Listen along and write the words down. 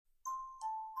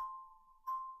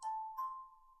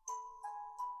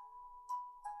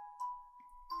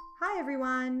Hi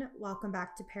everyone, welcome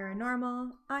back to Paranormal.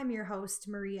 I'm your host,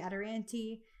 Marie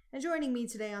Adoranti, and joining me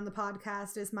today on the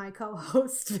podcast is my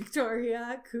co-host,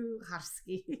 Victoria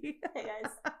Kucharski. Hey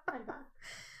guys, I'm back.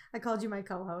 I called you my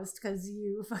co-host because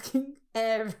you fucking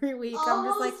every week I'm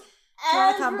just like, do you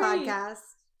want to come podcast?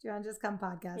 Do you want to just come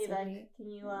podcast hey, with me?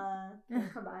 Can you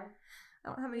come by? I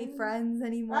don't have any friends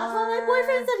anymore. That's what my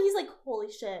boyfriend said. He's like,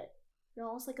 holy shit. You're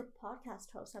almost like a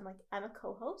podcast host. I'm like, I'm a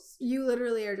co-host? You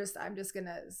literally are just,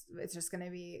 it's just gonna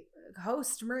be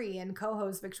host Marie and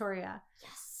co-host Victoria.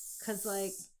 Yes. Because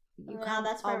like, you now come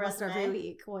that's my almost resume. every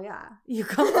week. Well, yeah, you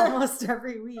come almost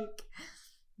every week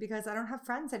because I don't have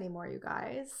friends anymore, you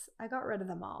guys. I got rid of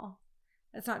them all.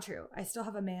 That's not true. I still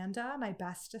have Amanda, my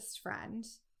bestest friend.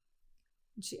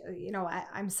 She,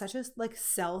 I'm such a like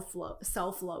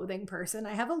self-loathing person.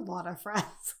 I have a lot of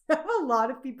friends. I have a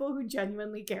lot of people who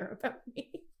genuinely care about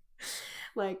me.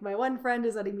 Like my one friend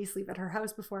is letting me sleep at her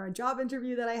house before a job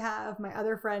interview that I have. My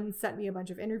other friend sent me a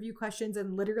bunch of interview questions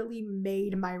and literally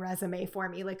made my resume for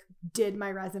me, like did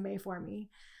my resume for me.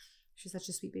 She's such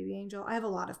a sweet baby angel. I have a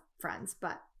lot of friends,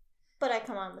 but I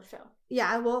come on the show.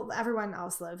 Yeah, well, everyone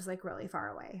else lives like really far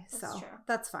away. That's true.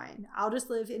 That's fine. I'll just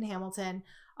live in Hamilton.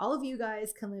 All of you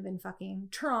guys can live in fucking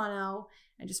Toronto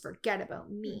and just forget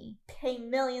about me. Pay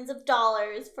millions of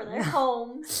dollars for their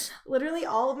homes. Literally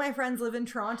all of my friends live in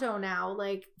Toronto now.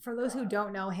 Like, for those who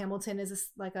don't know, Hamilton is a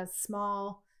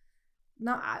small,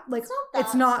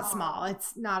 it's not small.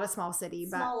 It's not a small city,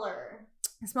 Smaller.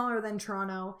 But smaller than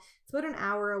Toronto. It's about an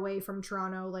hour away from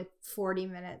Toronto, like 40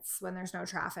 minutes when there's no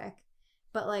traffic.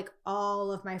 But like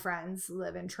all of my friends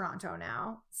live in Toronto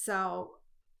now. So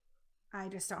I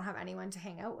just don't have anyone to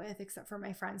hang out with except for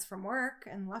my friends from work.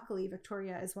 And luckily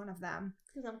Victoria is one of them.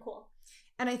 Because I'm cool.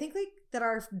 And I think like that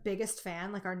our biggest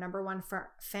fan, like our number one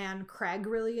fan, Craig,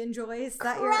 really enjoys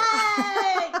that Craig!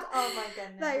 Oh my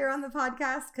goodness. That you're on the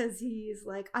podcast because he's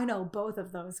like, I know both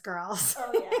of those girls.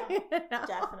 Oh yeah,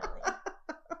 definitely.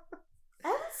 I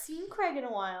haven't seen Craig in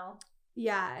a while.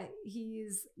 Yeah,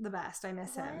 he's the best. I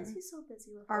miss him. Why is he so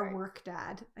busy with our work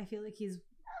dad? I feel like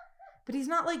but he's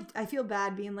not like, I feel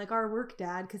bad being like our work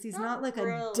dad because he's not like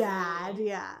really a dad.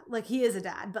 Yeah, like he is a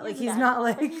dad, but like he's not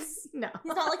like, no. He's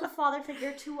not like a father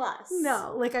figure to us.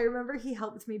 No, like I remember he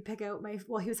helped me pick out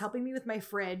he was helping me with my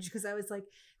fridge because I was like,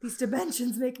 these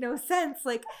dimensions make no sense.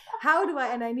 Like, how do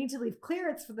and I need to leave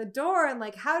clearance for the door and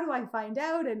like, how do I find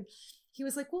out? And he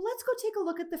was like, well, let's go take a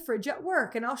look at the fridge at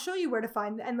work and I'll show you where to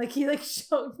find it. And like, he like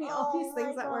showed me all these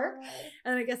things at work.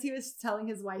 And I guess he was telling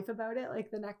his wife about it like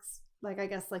the next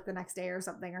day or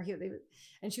something.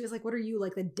 And she was like, what are you,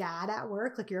 like the dad at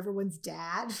work? Like you're everyone's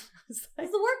dad? Like,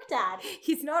 he's the work dad.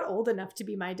 He's not old enough to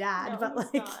be my dad, but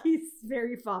like not. He's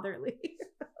very fatherly.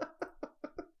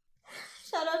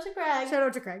 Shout out to Craig. Shout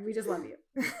out to Craig. We just love you.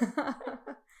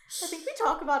 I think we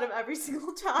talk about him every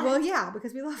single time. Well, yeah,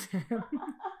 because we love him.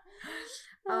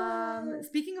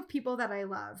 Speaking of people that I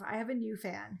love, I have a new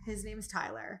fan. His name's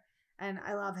Tyler, and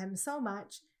I love him so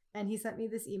much. And he sent me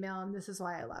this email, and this is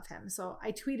why I love him. So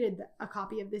I tweeted a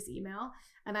copy of this email,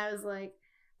 and I was like,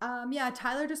 yeah,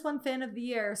 Tyler just won Fan of the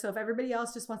Year. So if everybody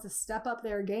else just wants to step up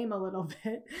their game a little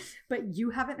bit, but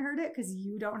you haven't heard it because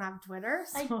you don't have Twitter.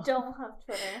 So. I don't have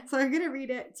Twitter. So I'm going to read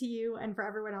it to you and for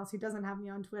everyone else who doesn't have me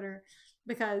on Twitter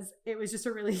because it was just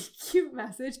a really cute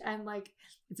message. And like,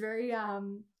 it's very,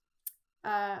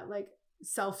 like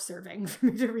self-serving for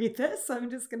me to read this. So I'm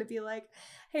just going to be like,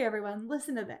 hey, everyone,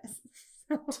 listen to this.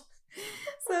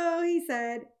 So he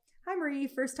said, hi, Marie,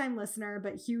 first time listener,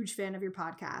 but huge fan of your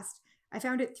podcast. I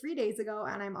found it 3 days ago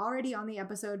and I'm already on the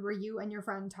episode where you and your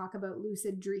friend talk about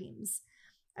lucid dreams.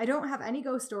 I don't have any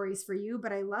ghost stories for you,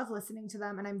 but I love listening to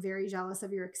them and I'm very jealous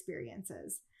of your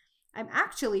experiences. I'm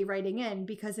actually writing in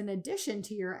because in addition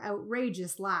to your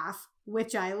outrageous laugh,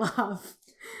 which I love,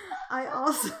 I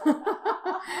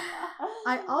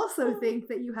also think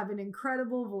that you have an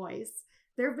incredible voice.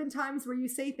 There have been times where you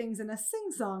say things in a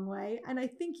sing-song way, and I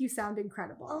think you sound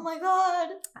incredible. Oh my god,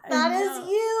 that is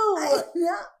you! I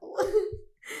know.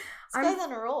 This guy's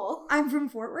on a roll. I'm from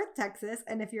Fort Worth, Texas,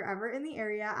 and if you're ever in the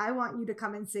area, I want you to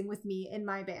come and sing with me in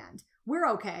my band. We're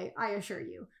okay, I assure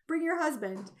you. Bring your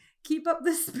husband. Keep up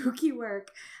the spooky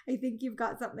work. I think you've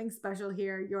got something special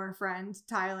here, your friend,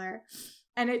 Tyler.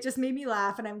 And it just made me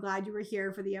laugh, and I'm glad you were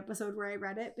here for the episode where I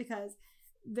read it, because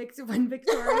when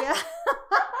Victoria...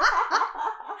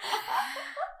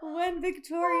 When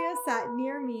Victoria sat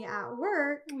near me at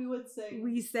work,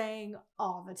 we sang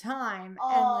all the time.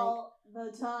 All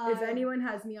the time. If anyone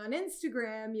has me on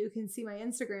Instagram, you can see my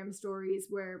Instagram stories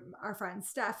where our friend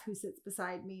Steph, who sits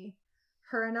beside me,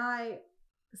 her and I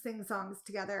sing songs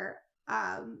together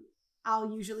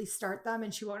I'll usually start them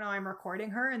and she won't know I'm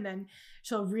recording her, and then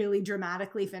she'll really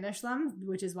dramatically finish them,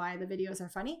 which is why the videos are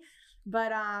funny.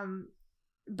 But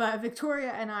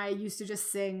Victoria and I used to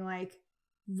just sing like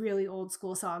really old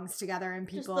school songs together, and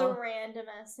people, just the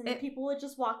randomest, and people would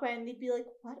just walk by and they'd be like,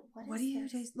 what are you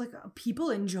this? guys, like, people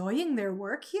enjoying their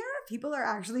work here? People are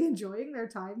actually enjoying their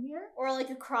time here? Or like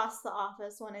across the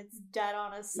office when it's dead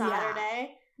on a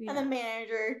Saturday, and the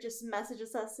manager just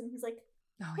messages us and he's like,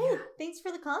 hey, thanks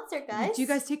for the concert, guys. Do you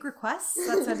guys take requests?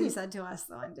 That's what he said to us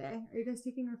the one day. Are you guys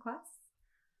taking requests?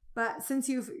 But since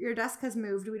your desk has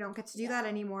moved, we don't get to do that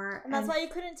anymore. And that's why you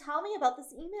couldn't tell me about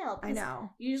this email. I know.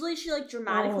 Usually she like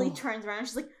dramatically turns around.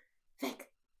 She's like, Vic,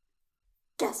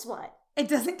 guess what? It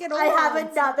doesn't get old. I have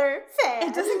another fan.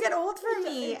 It doesn't get old for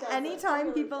me.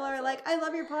 Anytime people are like, I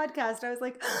love your podcast, I was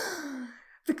like,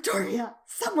 Victoria,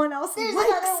 someone else likes me.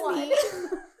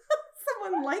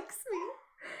 Someone likes me.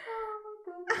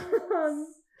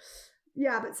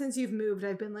 Yeah, but since you've moved,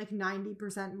 I've been like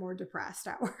 90% more depressed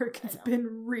at work. It's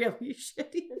been really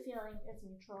shitty. The feeling is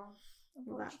neutral.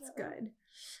 Well, that's good.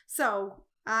 So,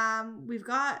 we've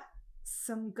got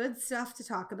some good stuff to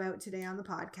talk about today on the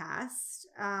podcast.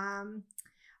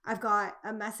 I've got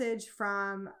a message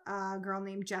from a girl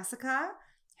named Jessica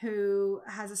who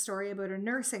has a story about a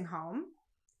nursing home.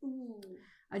 Ooh.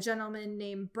 A gentleman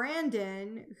named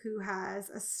Brandon who has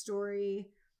a story.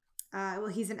 Well,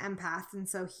 he's an empath, and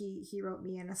so he wrote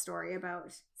me in a story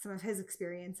about some of his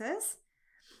experiences.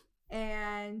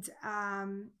 And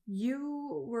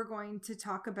you were going to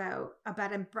talk about a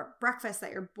bed and breakfast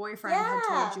that your boyfriend had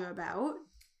told you about.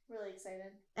 Really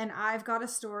excited. And I've got a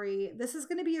story. This is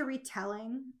going to be a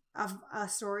retelling of a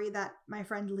story that my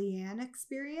friend Leanne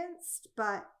experienced,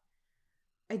 but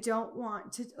I don't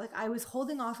want to, like, I was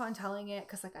holding off on telling it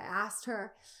because, like, I asked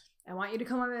her, I want you to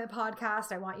come on my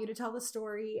podcast. I want you to tell the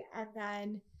story. And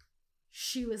then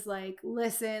she was like,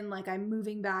 listen, like, I'm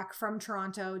moving back from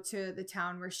Toronto to the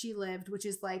town where she lived, which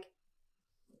is like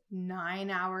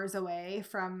 9 hours away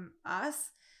from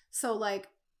us. So like,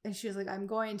 and she was like, I'm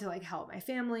going to like help my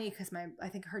family because I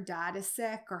think her dad is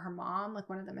sick, or her mom, like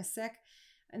one of them is sick.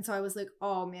 And so I was like,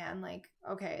 oh man, like,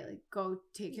 okay, like go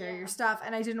take care of your stuff.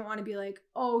 And I didn't want to be like,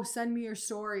 oh, send me your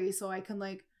story so I can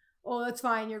like, oh, that's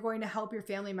fine, you're going to help your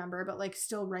family member, but like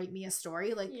still write me a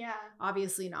story. Like,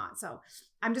 obviously not. So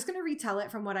I'm just going to retell it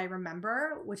from what I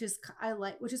remember, which is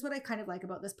what I kind of like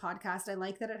about this podcast. I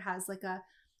like that it has like a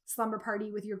slumber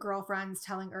party with your girlfriends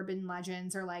telling urban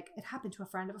legends, or like it happened to a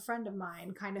friend of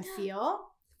mine kind of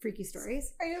feel. Freaky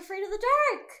stories. Are you afraid of the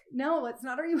dark? No, it's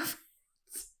not. Are you afraid?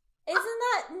 Isn't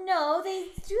that, no, they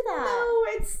do that. No,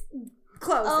 it's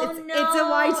close. Oh, it's a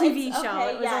YTV show.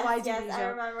 Okay, It was a YTV show. I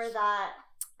remember that.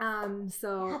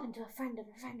 So it happened to a friend of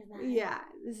mine. Yeah,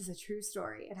 this is a true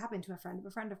story. It happened to a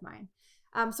friend of mine.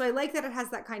 So I like that it has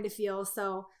that kind of feel.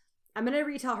 So I'm going to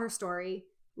retell her story.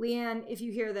 Leanne, if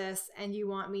you hear this and you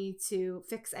want me to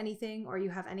fix anything, or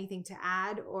you have anything to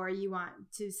add, or you want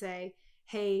to say,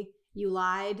 hey, you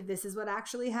lied, this is what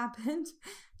actually happened,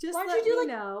 just let me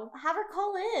know. Have her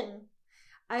call in.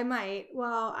 I might.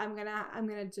 Well, I'm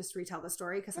gonna just retell the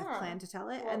story because I plan to tell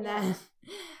it, and then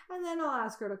I'll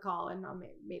ask her to call, and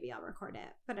maybe I'll record it.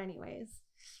 But anyways,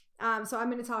 so I'm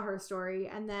gonna tell her story,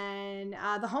 and then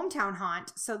the hometown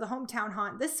haunt. So the hometown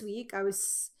haunt this week, I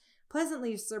was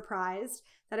pleasantly surprised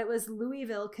that it was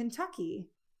Louisville, Kentucky,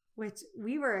 which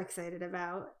we were excited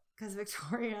about because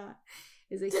Victoria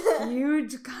is a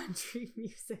huge country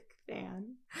music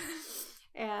fan.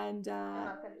 And I'm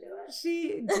not gonna do it.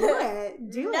 She do it.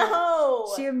 No.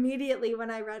 She immediately, when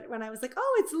I was like,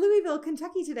 oh, it's Louisville,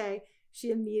 Kentucky today,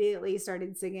 she immediately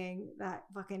started singing that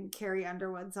fucking Carrie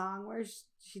Underwood song where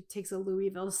she takes a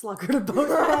Louisville slugger to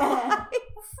both eyes.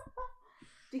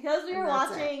 Because we were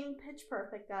watching Pitch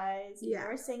Perfect, guys. We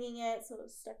were singing it, so it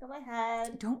was stuck in my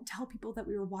head. Don't tell people that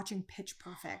we were watching Pitch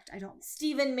Perfect. I don't.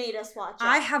 Steven made us watch it.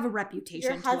 I have a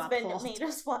reputation to uphold. Your husband made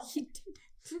us watch it. He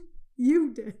didn't.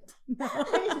 You did. No.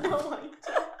 I know I did.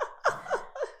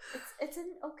 It's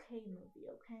an okay movie,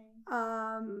 okay?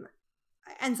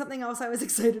 And something else I was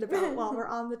excited about while we're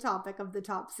on the topic of the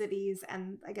top cities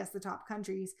and I guess the top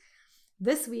countries.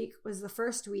 This week was the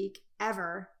first week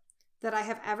ever that I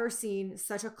have ever seen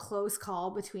such a close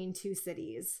call between two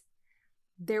cities.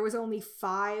 There was only a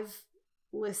 5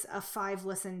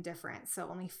 listen difference, so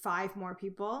only 5 more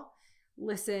people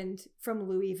listened from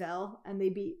Louisville, and they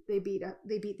beat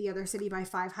the other city by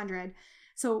 500.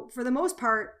 So for the most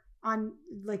part, on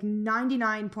like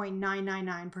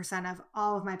 99.999% of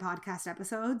all of my podcast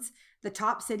episodes, the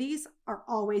top cities are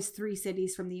always 3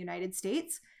 cities from the United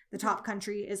States. The top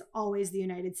country is always the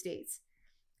United States.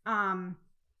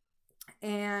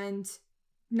 And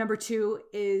number 2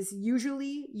 is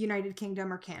usually United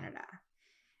Kingdom or Canada.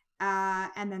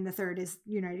 And then the third is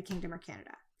United Kingdom or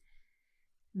Canada.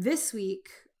 This week,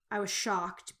 I was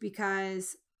shocked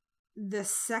because the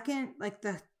second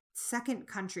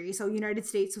country, so United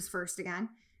States was first again,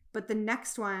 but the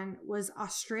next one was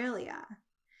Australia,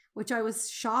 which I was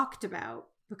shocked about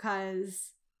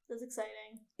because it was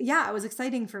exciting. Yeah, it was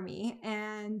exciting for me.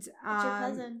 And it's your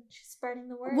cousin. She's spreading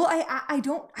the word. Well, I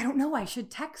don't know. I should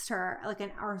text her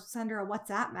or send her a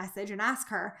WhatsApp message and ask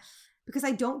her, because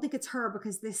I don't think it's her,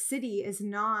 because this city is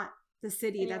not the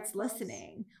city that's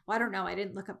listening. Well, I don't know. I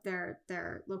didn't look up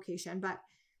their location, but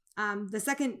the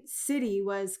second city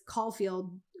was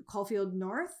Caulfield,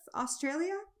 North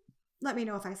Australia. Let me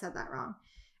know if I said that wrong.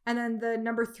 And then the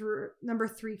number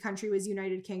 3 country was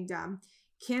United Kingdom.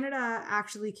 Canada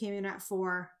actually came in at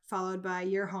 4, followed by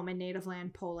your home and native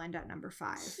land, Poland, at number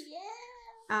 5.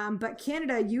 Yeah. But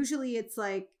Canada, usually it's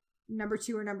like number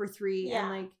 2 or number 3,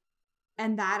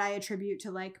 and that I attribute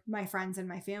to like my friends and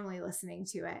my family listening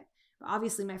to it. But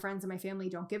obviously, my friends and my family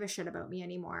don't give a shit about me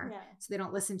anymore, so they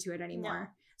don't listen to it anymore. No.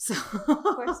 So of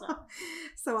course not.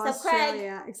 So except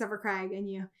Australia, Craig. Except for Craig and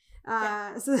you.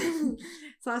 So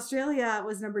Australia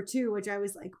was number 2, which I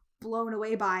was like blown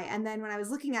away by. And then when I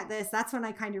was looking at this, that's when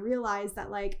I kind of realized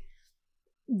that like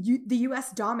the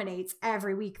US dominates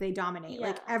every week. They dominate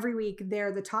like every week.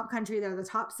 They're the top country. They're the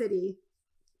top city.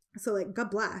 So like, God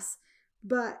bless.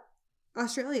 But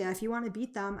Australia, if you want to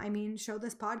beat them, I mean, show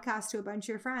this podcast to a bunch of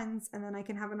your friends, and then I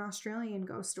can have an Australian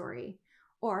ghost story.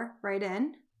 Or write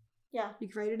in. Yeah. You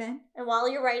can write it in. And while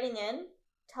you're writing in,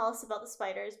 tell us about the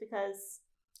spiders, because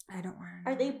I don't want to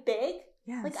know. Are they big?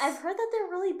 Yes. Like, I've heard that they're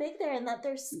really big there and that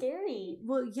they're scary.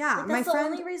 Well, yeah. Like, that's the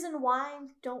only reason why I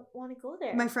don't want to go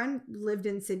there. My friend lived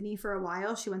in Sydney for a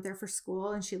while. She went there for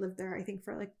school, and she lived there, I think,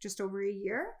 for like just over a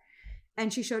year.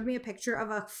 And she showed me a picture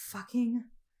of a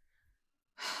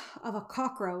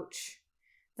cockroach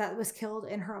that was killed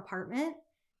in her apartment,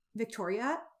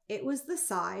 Victoria. It was the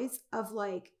size of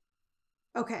like,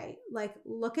 okay, like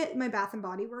look at my Bath and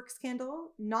Body Works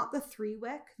candle, not the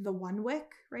 3-wick, the 1-wick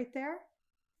right there.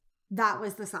 That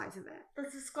was the size of it.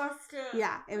 That's disgusting.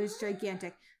 Yeah, it was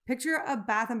gigantic. Picture a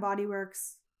Bath and Body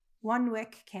Works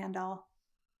 1-wick candle,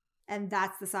 and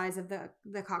that's the size of the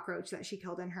cockroach that she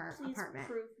killed in her apartment.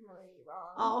 Prove Marie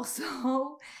wrong.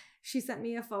 Also, she sent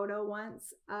me a photo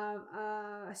once of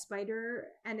a spider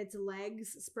and its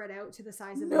legs spread out to the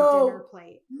size of a dinner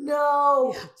plate.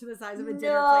 No. Yeah, to the size of a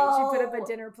dinner plate. She put up a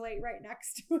dinner plate right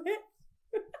next to it.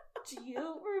 Do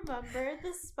you remember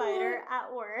the spider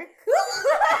at work?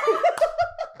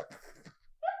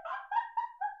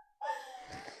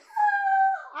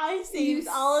 I saved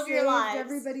all of your lives.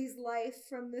 Everybody's life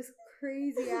from this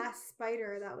crazy ass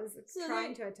spider that was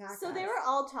trying to attack us. So they were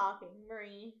all talking,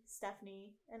 Marie,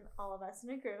 Stephanie, and all of us in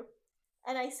a group.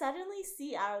 And I suddenly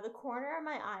see out of the corner of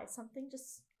my eye something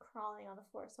just crawling on the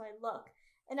floor. So I look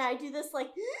and I do this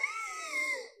like,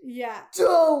 yeah,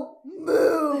 don't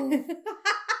move.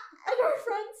 And our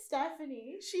friend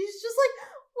Stephanie, she's just like,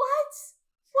 what?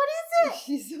 What is it?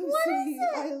 She's so sweet.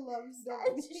 I love Stephanie.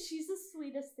 And she's the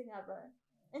sweetest thing ever.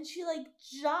 And she like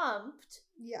jumped.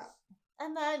 Yeah.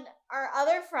 And then our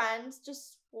other friend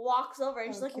just walks over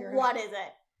and she's like, Kira. What is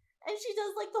it? And she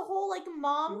does like the whole like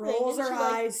mom thing. Rolls and her she,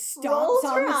 eyes, like, stomps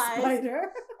on the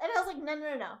spider. And I was like,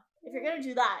 no. If you're going to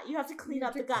do that, you have to clean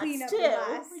up the guts too. You can't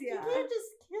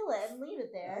just kill it and leave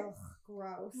it there. Ugh,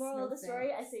 gross. Moral of the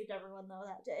story, I saved everyone though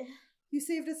that day. You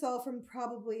saved us all from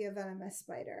probably a venomous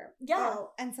spider. Yeah.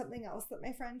 Oh, and something else that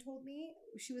my friend told me,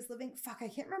 she was living, I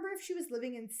can't remember if she was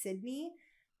living in Sydney.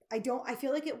 I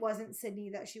feel like it wasn't Sydney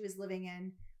that she was living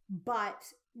in,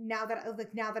 but now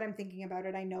that I'm thinking about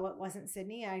it, I know it wasn't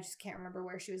Sydney. I just can't remember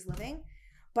where she was living.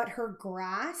 But her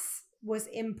grass was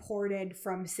imported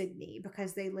from Sydney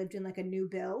because they lived in like a new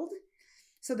build.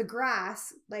 So the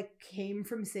grass like came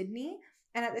from Sydney.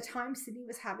 And at the time, Sydney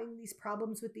was having these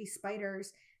problems with these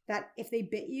spiders that if they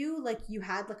bit you, like you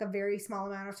had like a very small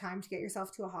amount of time to get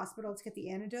yourself to a hospital to get the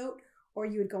antidote, or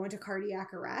you would go into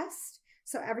cardiac arrest.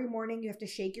 So every morning you have to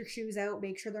shake your shoes out,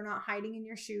 make sure they're not hiding in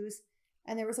your shoes.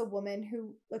 And there was a woman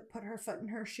who like put her foot in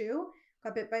her shoe,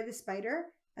 got bit by the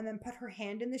spider, and then put her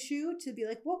hand in the shoe to be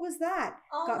like, what was that?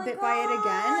 Oh got bit by it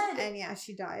again. And yeah,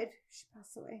 she died. She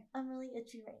passed away. I'm really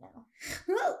itchy right now.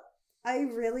 I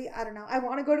don't know. I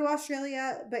want to go to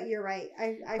Australia, but you're right.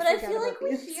 But I feel like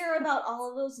we hear about all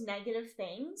of those negative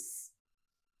things,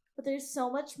 but there's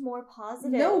so much more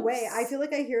positive. No way. I feel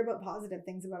like I hear about positive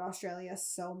things about Australia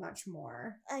so much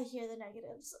more. I hear the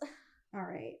negatives. All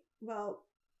right. Well,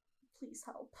 please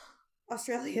help.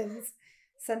 Australians,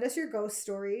 send us your ghost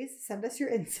stories. Send us your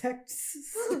insect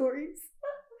stories.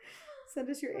 Send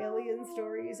us your alien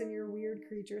stories and your weird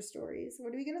creature stories.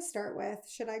 What are we going to start with?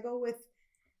 Should I go with,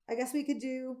 I guess we could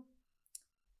do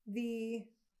the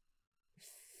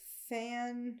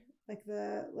fan, like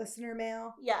the listener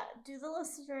mail. Yeah, do the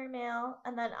listener mail,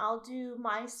 and then I'll do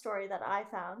my story that I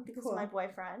found because of my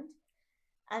boyfriend.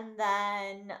 And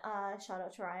then, shout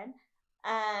out to Ryan.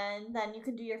 And then you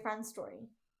can do your friend's story.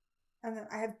 And then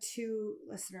I have 2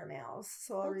 listener mails,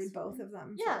 so I'll read both of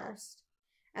them first.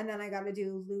 And then I got to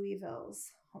do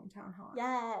Louisville's hometown haunt.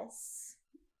 Yes.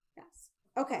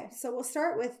 Okay, so we'll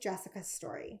start with Jessica's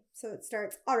story. So it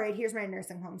starts, all right, here's my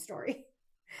nursing home story.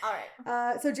 All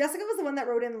right. So Jessica was the one that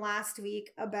wrote in last week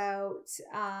about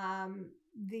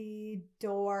the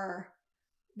door,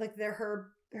 like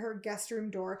her guest room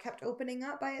door kept opening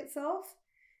up by itself.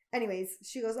 Anyways,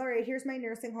 she goes, all right, here's my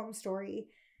nursing home story.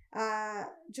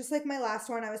 Just like my last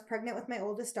one, I was pregnant with my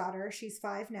oldest daughter. She's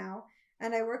 5 now,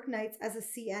 and I work nights as a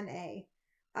CNA.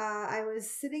 I was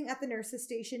sitting at the nurse's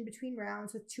station between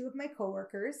rounds with 2 of my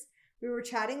coworkers. We were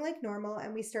chatting like normal,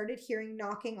 and we started hearing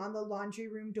knocking on the laundry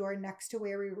room door next to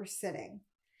where we were sitting.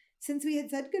 Since we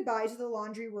had said goodbye to the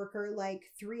laundry worker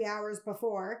like 3 hours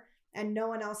before, and no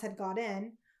one else had got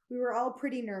in, we were all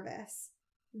pretty nervous.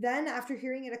 Then, after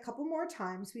hearing it a couple more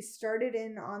times, we started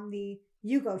in on the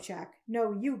 "you go check,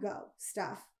 no you go"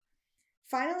 stuff.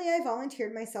 Finally, I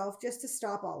volunteered myself just to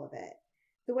stop all of it.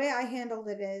 The way I handled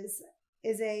it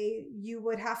is a "you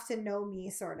would have to know me"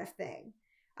 sort of thing.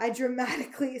 I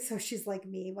dramatically, so she's like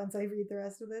me once I read the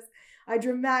rest of this, I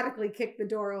dramatically kicked the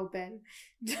door open.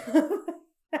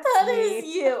 That is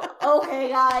you. Okay,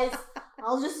 guys,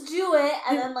 I'll just do it,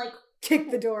 and then like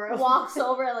kick the door open. Walks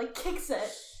over and like kicks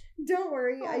it. Don't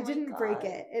worry, I didn't break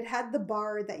it. It had the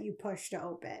bar that you push to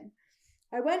open.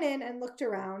 I went in and looked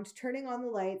around, turning on the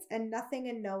lights, and nothing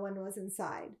and no one was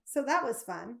inside. So that was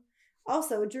fun.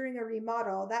 Also, during a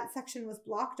remodel, that section was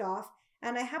blocked off,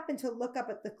 and I happened to look up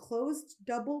at the closed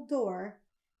double door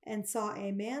and saw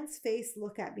a man's face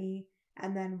look at me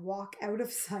and then walk out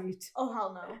of sight. Oh,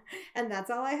 hell no. And that's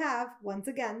all I have. Once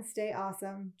again, stay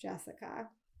awesome, Jessica.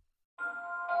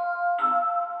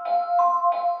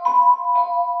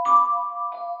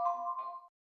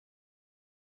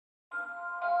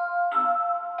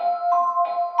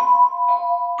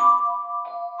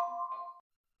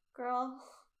 Girl.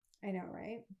 I know,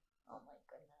 right? Oh my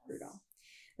goodness. Brutal.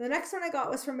 The next one I got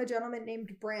was from a gentleman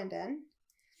named Brandon.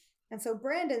 And so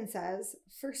Brandon says,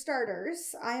 for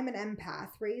starters, I am an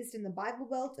empath raised in the Bible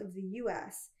Belt of the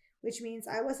U.S., which means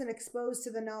I wasn't exposed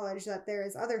to the knowledge that there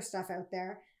is other stuff out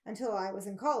there until I was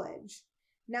in college.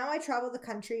 Now I travel the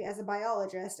country as a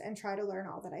biologist and try to learn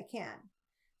all that I can.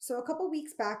 So a couple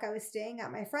weeks back, I was staying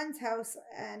at my friend's house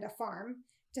and a farm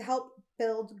to help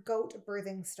build goat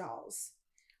birthing stalls.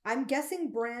 I'm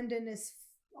guessing Brandon is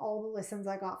all the listens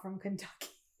I got from Kentucky.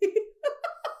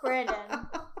 Brandon,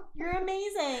 you're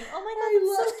amazing. Oh my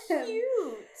God, that's so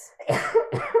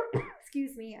cute.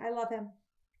 Excuse me, I love him.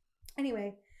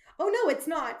 Anyway, oh no, it's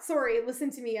not. Sorry,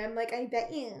 listen to me. I'm like, I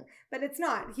bet you. But it's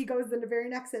not. He goes in the very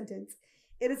next sentence.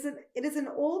 It is an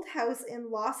old house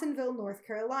in Lawsonville, North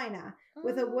Carolina,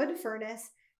 with a wood furnace,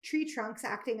 tree trunks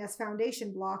acting as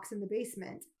foundation blocks in the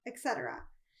basement, etc.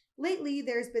 Lately,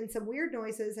 there's been some weird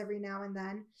noises every now and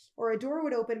then, or a door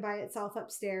would open by itself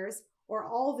upstairs, or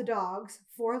all the dogs,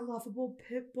 4 lovable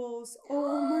pit bulls.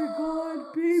 Oh my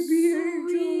God, baby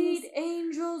Sweet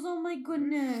angels, oh my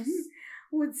goodness.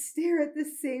 Would stare at the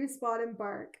same spot and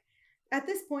bark. At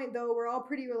this point, though, we're all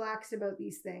pretty relaxed about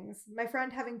these things, my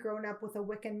friend having grown up with a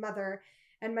Wiccan mother,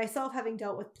 and myself having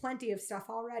dealt with plenty of stuff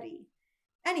already.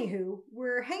 Anywho,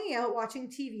 we're hanging out watching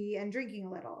TV and drinking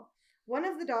a little. One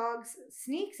of the dogs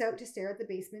sneaks out to stare at the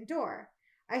basement door.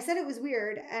 I said it was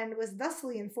weird and was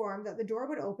thusly informed that the door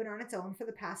would open on its own for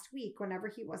the past week whenever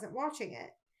he wasn't watching it.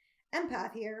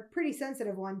 Empath here, pretty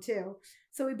sensitive one too,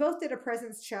 so we both did a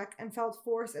presence check and felt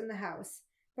force in the house,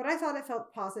 but I thought it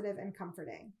felt positive and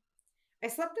comforting. I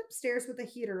slept upstairs with the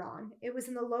heater on. It was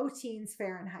in the low teens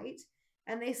Fahrenheit,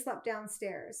 and they slept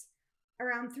downstairs.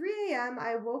 Around 3 a.m.,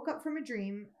 I woke up from a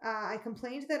dream. I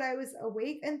complained that I was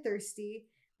awake and thirsty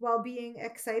while being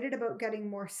excited about getting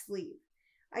more sleep.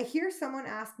 I hear someone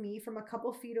ask me from a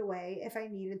couple feet away if I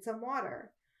needed some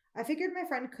water. I figured my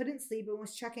friend couldn't sleep and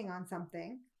was checking on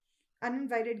something.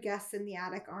 Uninvited guests in the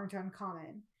attic aren't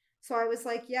uncommon. So I was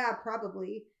like, yeah,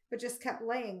 probably, but just kept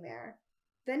laying there.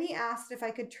 Then he asked if I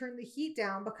could turn the heat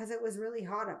down because it was really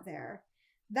hot up there.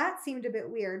 That seemed a bit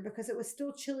weird because it was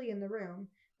still chilly in the room,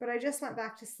 but I just went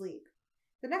back to sleep.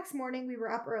 The next morning, we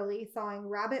were up early thawing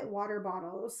rabbit water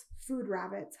bottles, food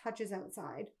rabbits, hutches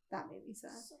outside. That made me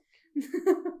sad.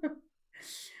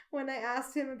 When I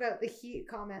asked him about the heat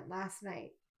comment last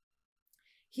night,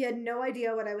 He had no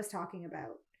idea what I was talking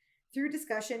about. Through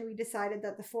discussion, we decided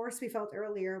that the force we felt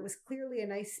earlier was clearly a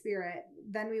nice spirit.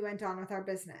 Then we went on with our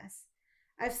business.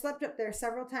 I've slept up there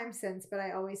several times since, but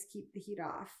I always keep the heat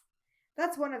off.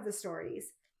 That's one of the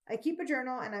stories. I keep a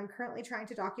journal, and I'm currently trying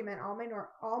to document all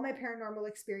my paranormal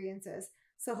experiences,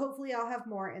 so hopefully I'll have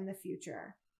more in the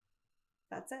future.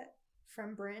 That's it.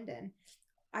 From Brandon.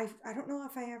 I don't know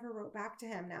if I ever wrote back to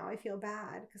him now. I feel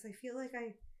bad, because I feel like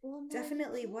I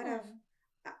definitely would have.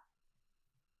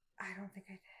 I don't think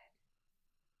I did.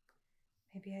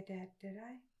 Maybe I did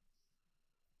I?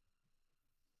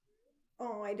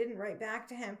 Oh, I didn't write back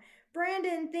to him.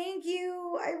 Brandon, thank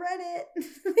you. I read it.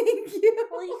 Thank you.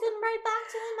 Well, you can write back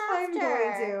to him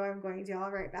after. I'm going to. I'll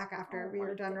write back after we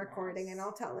are done recording, and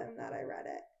I'll tell him that I read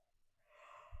it.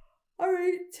 All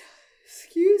right.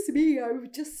 Excuse me.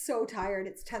 I'm just so tired.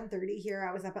 It's 10:30 here.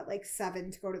 I was up at like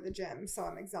 7 to go to the gym, so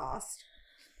I'm exhausted.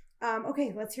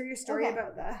 Okay, let's hear your story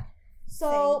about the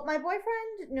So my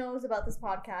boyfriend knows about this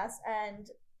podcast, and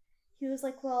he was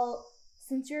like, well,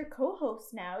 since you're a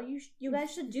co-host now, you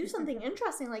guys should do something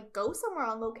interesting, like go somewhere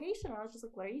on location. I was just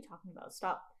like, what are you talking about?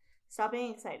 Stop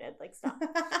being excited. Like, stop.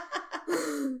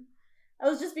 I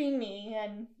was just being me,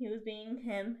 and he was being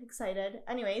him, excited.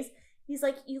 Anyways, he's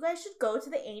like, you guys should go to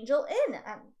the Angel Inn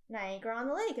at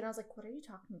Niagara-on-the-Lake. And I was like, what are you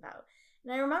talking about?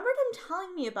 And I remembered him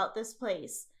telling me about this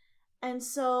place. And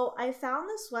so I found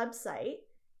this website.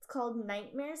 It's called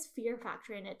Nightmares Fear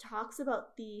Factory, and it talks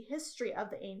about the history of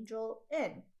the Angel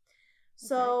Inn.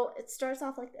 So It starts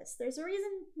off like this. There's a reason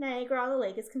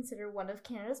Niagara-on-the-Lake is considered one of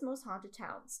Canada's most haunted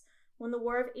towns. When the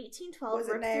War of 1812 was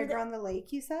it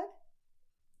Niagara-on-the-Lake, you said?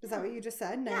 Is that what you just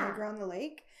said?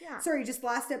 Niagara-on-the-Lake? Yeah. Sorry, just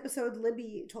last episode,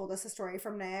 Libby told us a story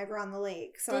from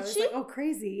Niagara-on-the-Lake. So Did I was she? like, oh,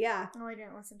 crazy, yeah. Oh, I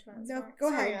didn't listen to it. No, go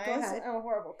ahead. I'm a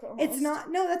horrible co-host. It's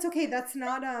not, no, that's okay. That's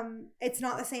not, it's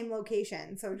not the same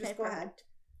location. So just go ahead.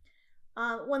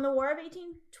 When the War of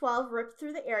 1812 ripped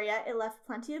through the area, it left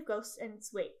plenty of ghosts in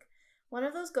its wake. One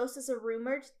of those ghosts is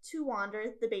rumored to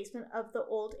wander the basement of the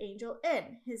Old Angel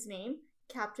Inn. His name,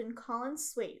 Captain Colin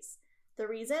Swayze. The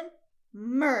reason?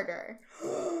 Murder.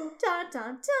 Dun, dun,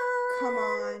 dun. Come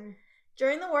on.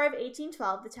 During the War of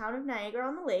 1812, the town of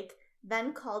Niagara-on-the-Lake,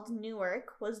 then called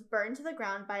Newark, was burned to the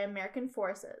ground by American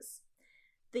forces.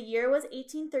 The year was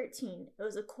 1813. It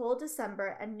was a cold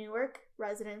December, and Newark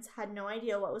residents had no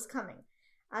idea what was coming.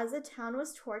 As the town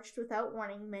was torched without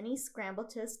warning, many scrambled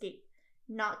to escape.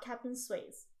 Not Captain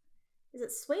Swayze. Is it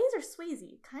Swayze or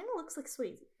Swayze? Kind of looks like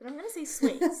Swayze, but I'm going to say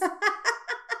Swayze.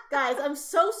 Guys, I'm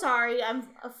so sorry. I'm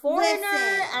a foreigner,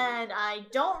 and I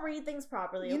don't read things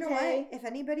properly, You know what? If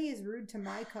anybody is rude to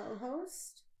my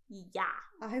co-host,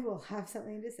 I will have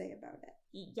something to say about it.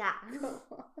 Yeah.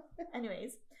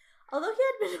 Anyways, although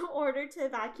he had been ordered to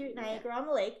evacuate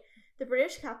Niagara-on-the-Lake, the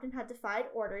British captain had defied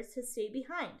orders to stay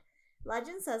behind.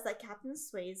 Legend says that Captain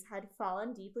Swayze had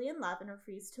fallen deeply in love and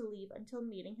refused to leave until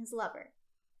meeting his lover.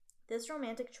 This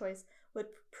romantic choice would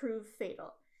prove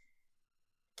fatal.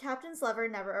 Captain's lover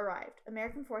never arrived.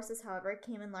 American forces, however,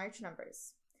 came in large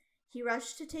numbers. He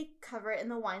rushed to take cover in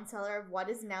the wine cellar of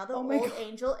what is now the Old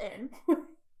Angel Inn.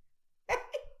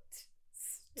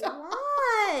 Stop.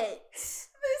 What?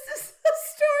 This is the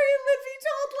story Libby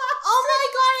told last Oh my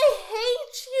god, I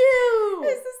hate you!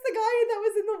 Is this the guy that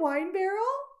was in the wine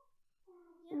barrel?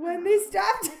 When they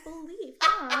stabbed I believe,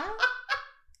 yeah.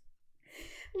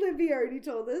 Libby already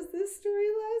told us this story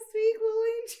last week, Little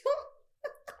Angel.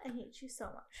 I hate you so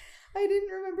much. I didn't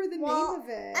remember the name of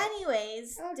it.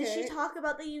 Anyways, did she talk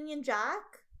about the Union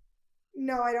Jack?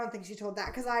 No, I don't think she told that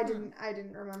because I didn't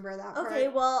remember that part. Okay,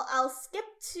 well, I'll skip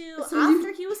to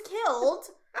after he was killed.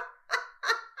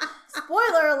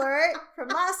 Spoiler alert from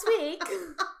last week.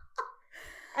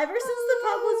 Ever since the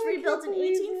pub was rebuilt in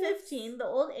 1815, the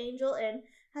Old Angel Inn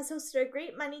has hosted a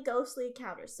great many ghostly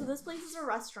encounters. So this place is a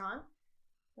restaurant.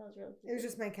 That was really cute. It was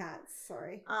just my cats,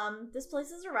 sorry. This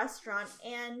place is a restaurant,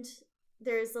 and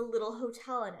there's a little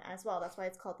hotel in it as well. That's why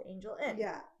it's called the Angel Inn.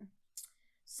 Yeah.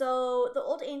 So the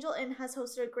Old Angel Inn has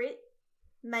hosted a great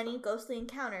many ghostly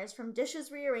encounters, from dishes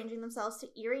rearranging themselves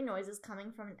to eerie noises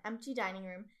coming from an empty dining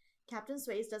room. Captain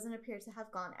Swayze doesn't appear to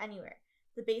have gone anywhere.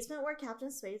 The basement where Captain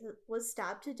Swayze was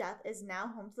stabbed to death is now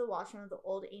home to the washroom of the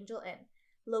Old Angel Inn,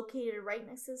 located right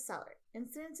next to the cellar.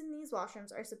 Incidents in these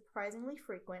washrooms are surprisingly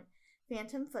frequent.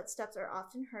 Phantom footsteps are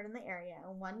often heard in the area,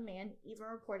 and one man even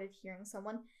reported hearing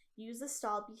someone use the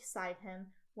stall beside him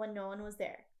when no one was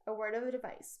there. A word of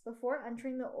advice: before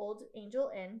entering the Old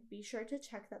Angel Inn, be sure to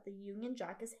check that the Union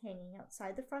Jack is hanging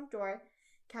outside the front door.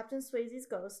 Captain Swayze's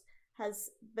ghost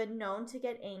has been known to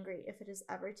get angry if it is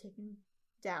ever taken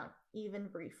down, even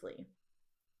briefly.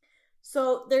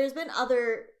 So there's been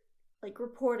other like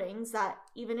reportings that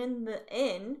even in the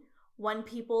inn, when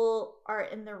people are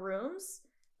in their rooms,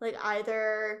 like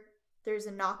either there's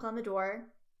a knock on the door,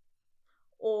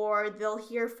 or they'll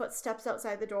hear footsteps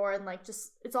outside the door, and like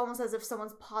just it's almost as if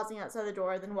someone's pausing outside the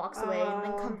door, then walks away, and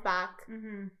then comes back,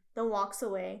 then walks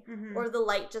away, or the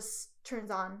light just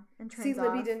turns on and turns off. See,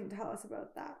 Libby didn't tell us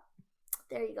about that.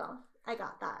 There you go. I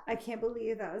got that. I can't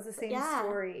believe that was the same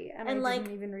story, and I like,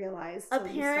 didn't even realize.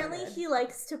 Apparently, he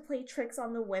likes to play tricks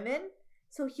on the women,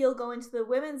 so he'll go into the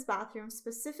women's bathroom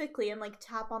specifically and like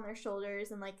tap on their shoulders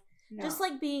and like just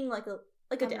like being like a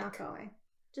dick. Not going.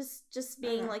 Just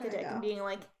being like a dick and being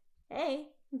like, hey,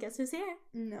 guess who's here?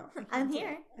 No, I'm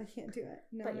here. I can't do it.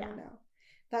 No, no.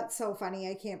 That's so funny.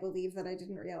 I can't believe that I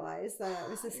didn't realize that it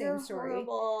was the same story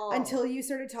horrible. Until you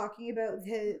started talking about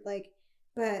his like.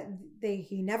 But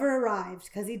he never arrived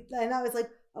and I was like,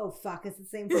 oh fuck, it's the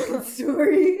same fucking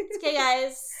story. Okay,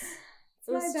 guys.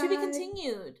 It was to be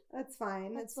continued. That's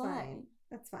fine. That's fine.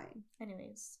 That's fine.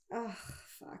 Anyways. Oh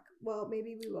fuck. Well,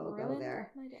 maybe we will go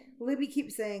there. Libby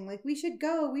keeps saying like we should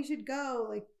go.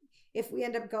 Like if we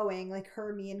end up going, like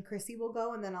her, me, and Chrissy will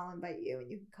go, and then I'll invite you, and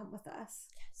you can come with us.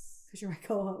 Yes. Because you're my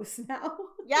co-host now.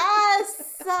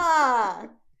 Yes.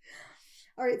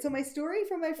 All right, so my story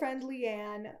from my friend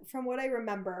Leanne, from what I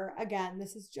remember, again,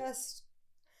 this is just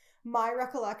my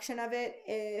recollection of it.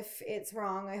 If it's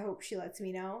wrong, I hope she lets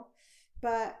me know.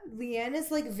 But Leanne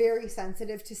is like very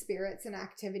sensitive to spirits and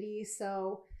activity,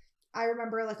 so I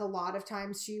remember like a lot of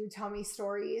times she would tell me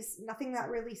stories. Nothing that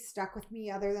really stuck with me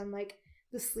other than like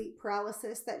the sleep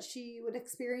paralysis that she would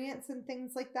experience and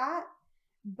things like that.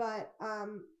 But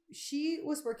she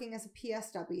was working as a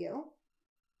PSW,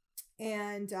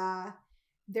 and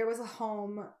there was a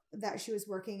home that she was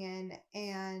working in,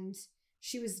 and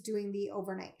she was doing the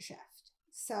overnight shift.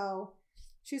 So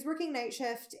she was working night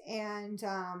shift, and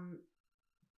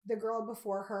the girl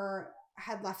before her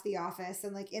had left the office,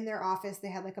 and like in their office they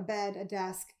had like a bed, a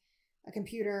desk, a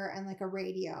computer, and like a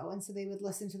radio. And so they would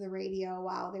listen to the radio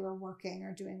while they were working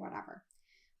or doing whatever.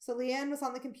 So Leanne was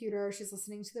on the computer, she's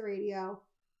listening to the radio,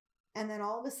 and then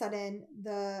all of a sudden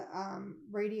the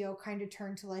radio kind of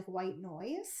turned to like white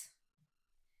noise.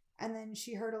 And then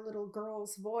she heard a little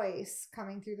girl's voice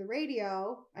coming through the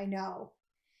radio. I know.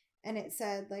 And it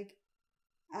said like,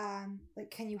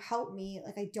 can you help me?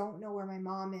 Like, I don't know where my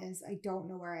mom is. I don't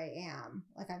know where I am.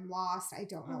 Like, I'm lost. I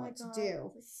don't know what to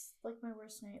do. It's like my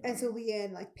worst nightmare. And so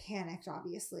Leanne like panicked,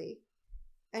 obviously.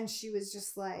 And she was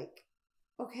just like,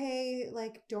 okay,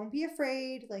 like, don't be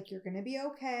afraid. Like, you're going to be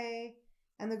okay.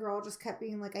 And the girl just kept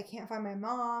being like, I can't find my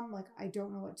mom. Like, I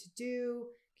don't know what to do.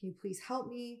 Can you please help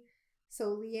me?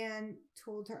 So Leanne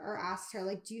told her or asked her,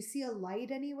 like, do you see a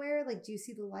light anywhere? Like, do you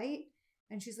see the light?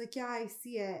 And she's like, yeah, I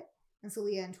see it. And so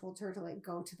Leanne told her to like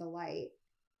go to the light.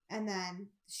 And then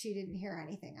she didn't hear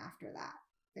anything after that.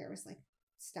 There was like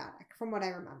static from what I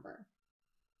remember.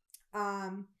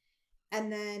 And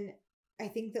then I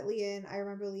think that I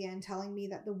remember Leanne telling me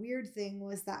that the weird thing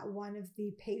was that one of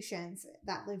the patients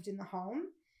that lived in the home,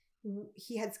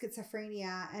 he had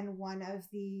schizophrenia, and one of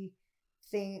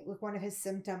his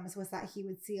symptoms was that he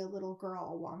would see a little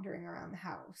girl wandering around the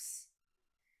house.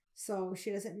 So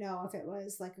she doesn't know if it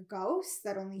was like a ghost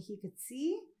that only he could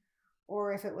see,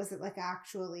 or if it was like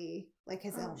actually like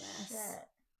his illness. Shit.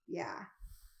 Yeah.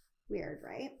 Weird,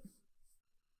 right?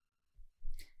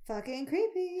 Fucking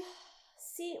creepy.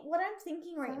 See, what I'm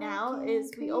thinking right now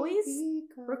is we always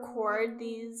record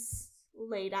these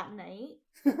late at night.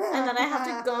 And then I have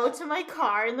to go to my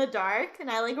car in the dark, and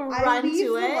I like run to it. I leave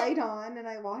the light on and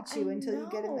I watch you until you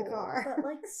get in the car. But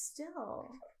like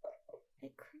still,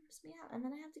 it creeps me out. And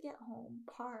then I have to get home,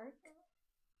 park,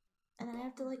 and then I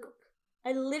have to like,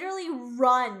 I literally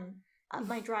run up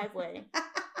my driveway,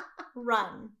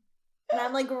 run, and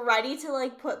I'm like ready to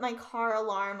like put my car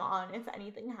alarm on if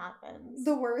anything happens.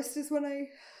 The worst is when it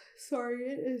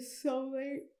is so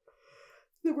late.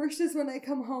 The worst is when I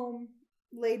come home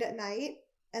late at night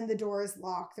and the door is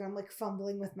locked, and I'm like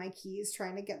fumbling with my keys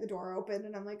trying to get the door open,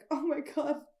 and I'm like, oh my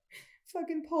god,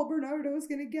 fucking Paul Bernardo is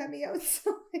gonna get me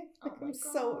outside. Like, I'm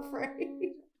so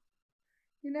afraid.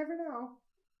 You never know.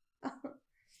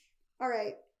 All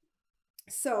right,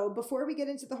 so before we get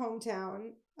into the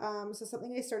hometown, so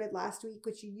something I started last week,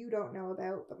 which you don't know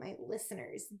about, but my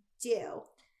listeners do.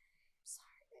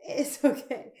 Sorry. It's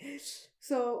okay.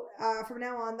 So from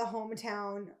now on, the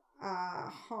hometown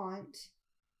haunt,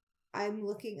 I'm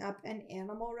looking up an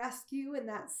animal rescue in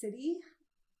that city,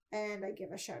 and I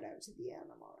give a shout out to the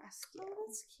animal rescue. Oh,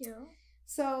 that's cute.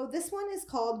 So this one is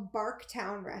called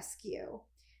Barktown Rescue.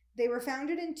 They were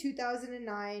founded in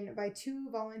 2009 by two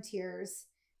volunteers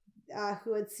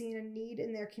who had seen a need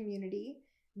in their community.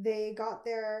 They got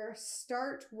their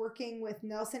start working with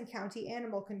Nelson County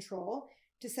Animal Control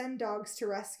to send dogs to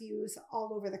rescues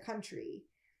all over the country.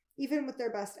 Even with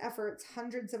their best efforts,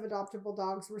 hundreds of adoptable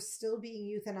dogs were still being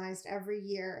euthanized every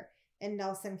year in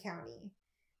Nelson County.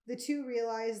 The two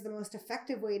realized the most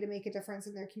effective way to make a difference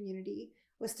in their community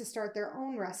was to start their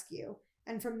own rescue,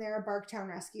 and from there, Barktown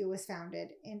Rescue was founded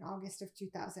in August of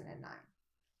 2009.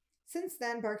 Since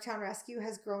then, Barktown Rescue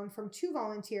has grown from 2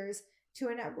 volunteers to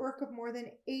a network of more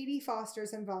than 80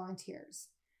 fosters and volunteers.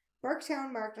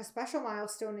 Barktown marked a special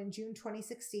milestone in June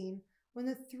 2016 when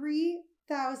the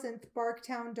 3,000th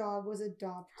Barktown dog was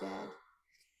adopted.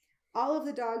 All of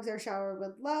the dogs are showered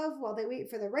with love while they wait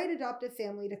for the right adoptive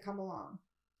family to come along.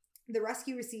 The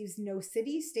rescue receives no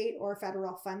city, state, or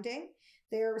federal funding.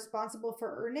 They are responsible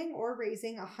for earning or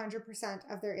raising 100%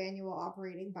 of their annual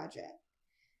operating budget.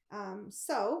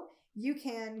 So you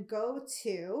can go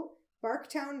to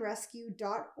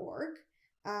barktownrescue.org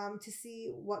to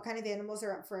see what kind of animals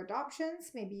are up for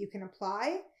adoptions. Maybe you can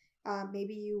apply.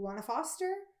 Maybe you want to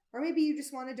foster, or maybe you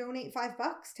just want to donate $5,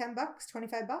 $10,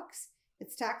 $25.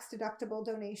 It's tax deductible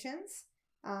donations.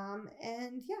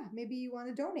 And yeah, maybe you want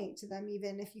to donate to them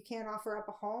even if you can't offer up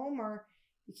a home, or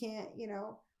you can't,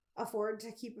 afford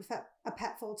to keep a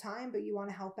pet full time, but you want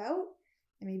to help out.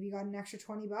 And maybe you got an extra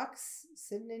 $20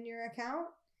 sitting in your account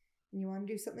and you want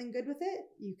to do something good with it,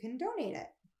 you can donate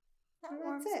it. That and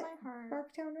warms that's it. my heart.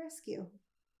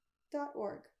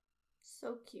 barktownrescue.org.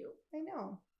 So cute. I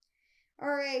know. All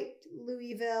right,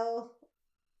 Louisville.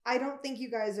 I don't think you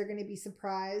guys are going to be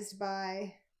surprised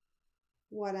by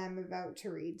what I'm about to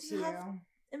read to you.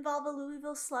 Involve a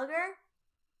Louisville slugger?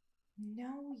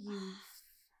 No,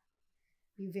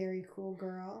 you very cool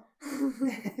girl.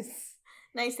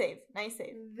 Nice save.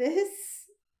 This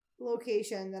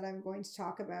location that I'm going to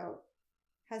talk about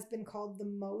has been called the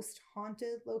most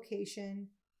haunted location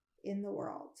in the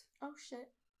world. Oh, shit.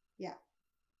 Yeah.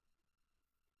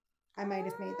 I might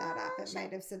have made that up. It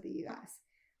might have said the U.S.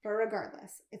 But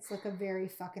regardless, it's like a very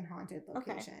fucking haunted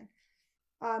location.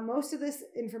 Okay. Most of this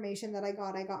information that I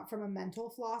got from a Mental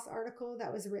Floss article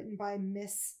that was written by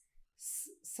Miss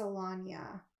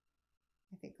Solania.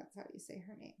 I think that's how you say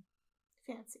her name.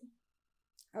 Fancy.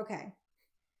 Okay.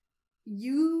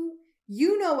 You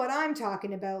know what I'm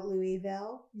talking about,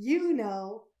 Louisville. You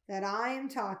know that I am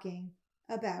talking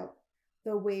about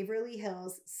the Waverly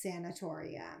Hills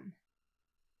Sanatorium.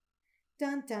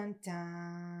 Dun, dun,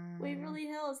 dun. Waverly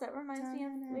Hills. That reminds me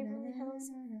of Waverly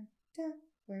Hills.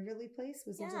 Waverly Place?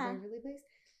 Wizards of Waverly Place?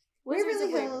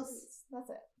 Waverly Hills. That's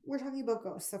it. We're talking about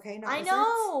ghosts, okay? Not I wizards.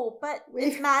 know, but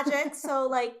it's magic, so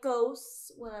like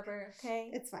ghosts, whatever, okay?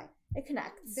 It's fine. It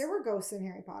connects. There were ghosts in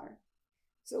Harry Potter.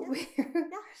 So yeah.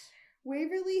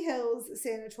 Waverly Hills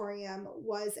Sanatorium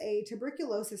was a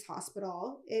tuberculosis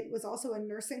hospital. It was also a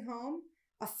nursing home,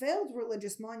 a failed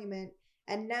religious monument,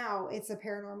 and now it's a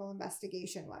paranormal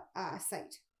investigation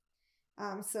site.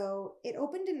 So it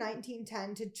opened in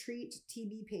 1910 to treat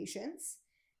TB patients.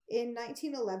 In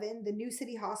 1911, the New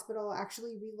City Hospital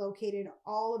actually relocated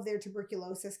all of their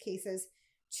tuberculosis cases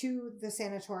to the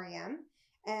sanatorium.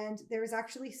 And there was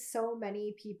actually so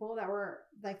many people that were,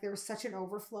 there was such an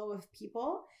overflow of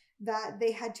people that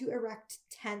they had to erect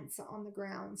tents on the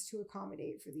grounds to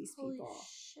accommodate for these people.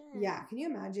 Holy shit. Yeah, can you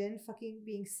imagine fucking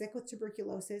being sick with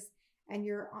tuberculosis and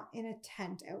you're in a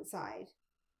tent outside?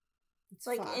 It's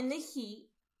fucked. In the heat.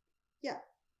 Yeah.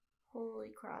 Holy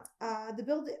crap.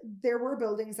 There were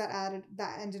buildings that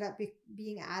ended up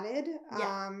being added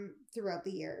throughout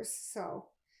the years. So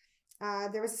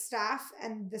there was a staff,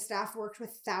 and the staff worked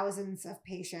with thousands of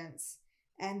patients,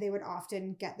 and they would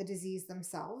often get the disease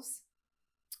themselves.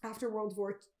 After World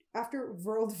War II,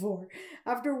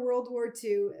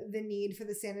 the need for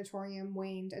the sanatorium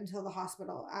waned until the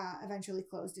hospital eventually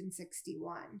closed in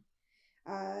 1961.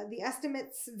 The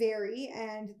estimates vary,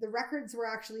 and the records were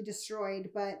actually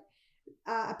destroyed, but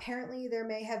apparently there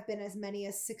may have been as many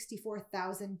as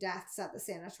 64,000 deaths at the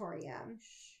sanatorium.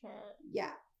 Shit.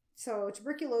 Yeah. So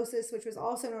tuberculosis, which was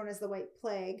also known as the White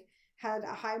Plague, had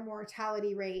a high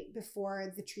mortality rate before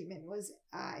the treatment was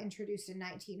introduced in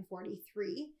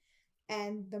 1943.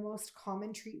 And the most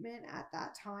common treatment at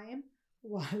that time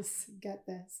was, get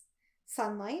this,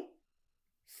 sunlight,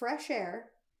 fresh air,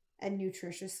 and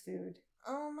nutritious food.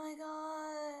 Oh my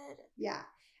God. Yeah.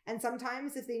 And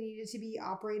sometimes if they needed to be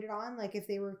operated on, like if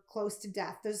they were close to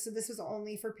death, this was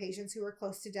only for patients who were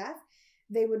close to death,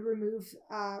 they would remove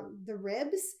the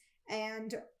ribs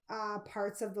and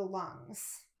parts of the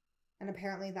lungs. And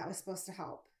apparently that was supposed to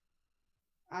help.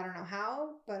 I don't know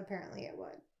how, but apparently it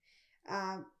would.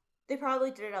 They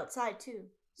probably did it outside too.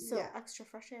 So yeah. Extra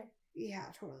fresh air.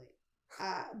 Yeah, totally.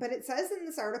 But it says in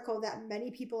this article that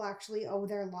many people actually owe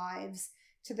their lives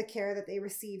to the care that they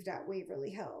received at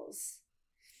Waverly Hills.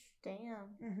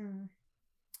 Damn.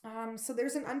 So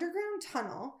there's an underground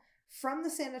tunnel from the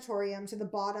sanatorium to the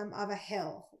bottom of a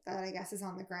hill that I guess is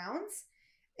on the grounds.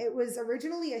 It was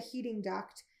originally a heating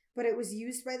duct, but it was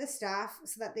used by the staff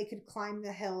so that they could climb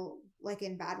the hill like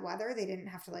in bad weather. They didn't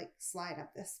have to like slide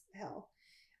up this hill.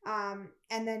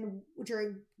 And then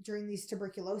during these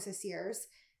tuberculosis years,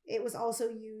 it was also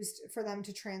used for them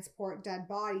to transport dead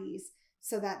bodies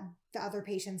so that the other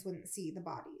patients wouldn't see the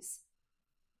bodies.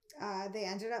 They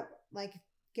ended up like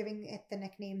giving it the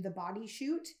nickname the body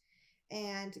chute.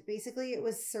 And basically it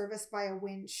was serviced by a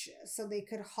winch so they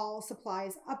could haul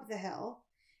supplies up the hill,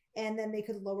 and then they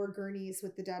could lower gurneys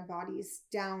with the dead bodies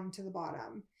down to the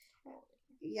bottom.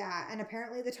 Yeah, and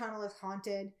apparently the tunnel is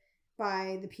haunted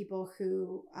by the people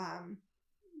who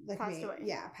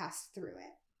passed through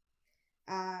it.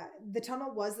 The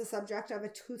tunnel was the subject of a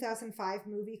 2005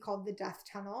 movie called The Death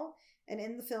Tunnel, and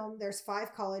in the film there's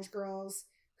 5 college girls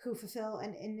who fulfill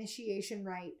an initiation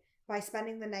rite by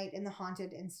spending the night in the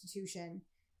haunted institution.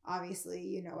 Obviously,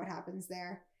 you know what happens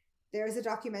there. There's a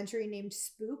documentary named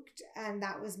Spooked, and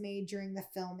that was made during the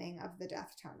filming of The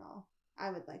Death Tunnel.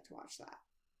 I would like to watch that.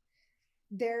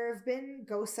 There have been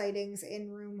ghost sightings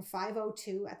in room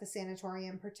 502 at the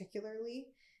sanatorium particularly,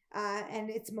 and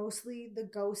it's mostly the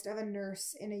ghost of a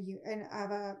nurse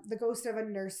the ghost of a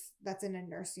nurse that's in a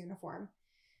nurse uniform.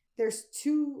 There's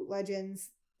 2 legends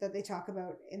that they talk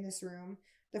about in this room.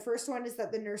 The first one is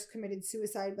that the nurse committed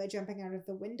suicide by jumping out of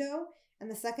the window, and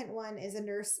the second one is a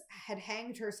nurse had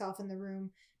hanged herself in the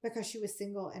room because she was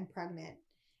single and pregnant.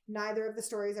 Neither of the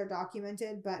stories are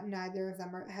documented, but neither of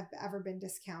them have ever been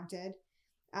discounted.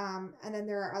 And then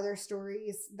there are other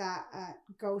stories that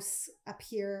ghosts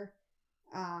appear.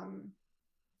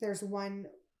 There's one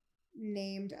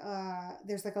named,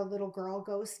 there's like a little girl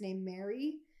ghost named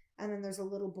Mary, and then there's a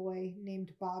little boy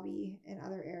named Bobby in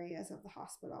other areas of the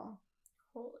hospital.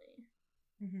 Holy.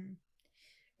 Mm-hmm.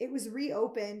 It was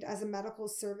reopened as a medical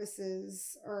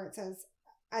services, or it says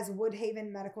as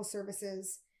Woodhaven Medical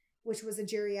Services, which was a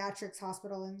geriatrics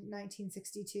hospital in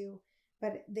 1962,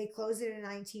 but they closed it in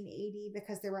 1980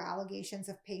 because there were allegations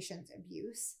of patient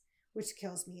abuse, which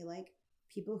kills me. Like,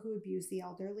 people who abuse the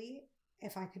elderly,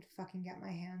 if I could fucking get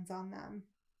my hands on them,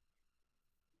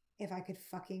 if I could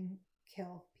fucking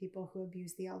kill people who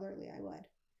abuse the elderly, I would.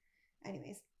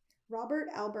 Anyways, Robert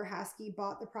Alberhasky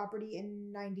bought the property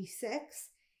in 96,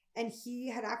 and he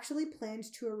had actually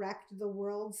planned to erect the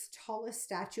world's tallest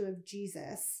statue of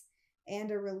Jesus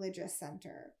and a religious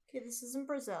center. Okay, this is in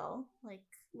Brazil. Like,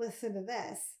 listen to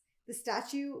this. The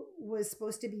statue was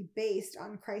supposed to be based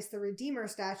on Christ the Redeemer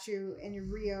statue in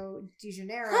Rio de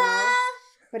Janeiro,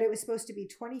 but it was supposed to be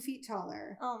 20 feet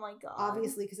taller. Oh my god.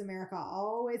 Obviously, because America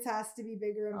always has to be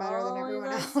bigger and better than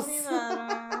everyone else.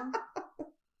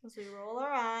 As we roll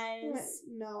our eyes.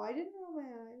 No, I didn't roll my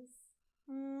eyes.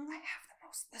 I have the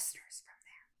most listeners from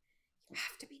there. You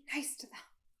have to be nice to them.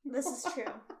 This is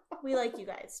true. We like you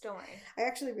guys. Don't worry. I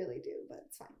actually really do, but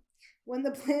it's fine. When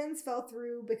the plans fell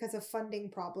through because of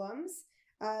funding problems,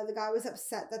 the guy was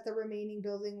upset that the remaining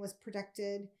building was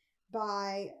protected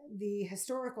by the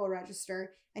historical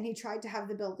register, and he tried to have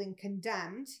the building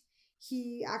condemned.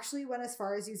 He actually went as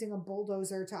far as using a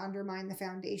bulldozer to undermine the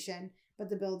foundation, but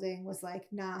the building was like,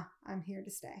 nah, I'm here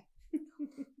to stay.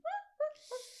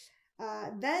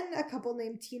 Then a couple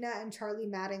named Tina and Charlie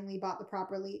Mattingly bought the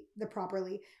property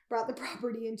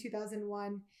in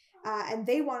 2001, and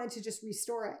they wanted to just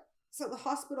restore it. So the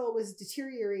hospital was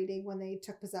deteriorating when they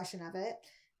took possession of it,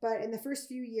 but in the first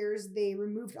few years, they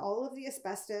removed all of the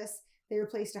asbestos, they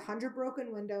replaced 100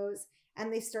 broken windows,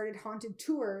 and they started haunted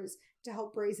tours to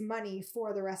help raise money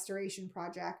for the restoration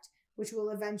project, which will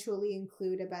eventually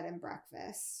include a bed and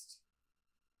breakfast.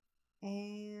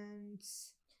 And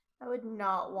I would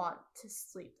not want to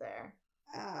sleep there.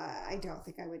 I don't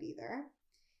think I would either.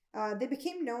 They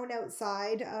became known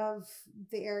outside of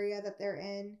the area that they're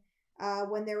in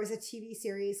when there was a TV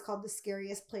series called The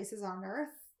Scariest Places on Earth.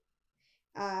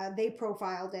 They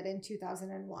profiled it in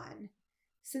 2001.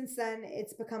 Since then,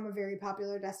 it's become a very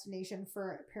popular destination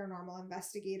for paranormal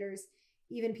investigators.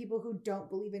 Even people who don't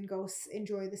believe in ghosts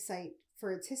enjoy the site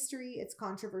for its history, its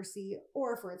controversy,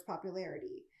 or for its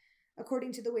popularity.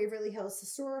 According to the Waverly Hills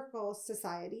Historical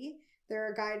Society, there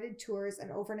are guided tours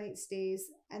and overnight stays,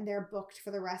 and they're booked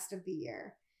for the rest of the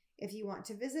year. If you want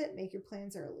to visit, make your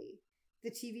plans early.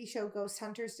 The TV show Ghost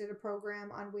Hunters did a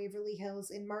program on Waverly Hills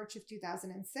in March of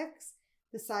 2006.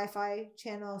 The Sci-Fi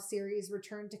Channel series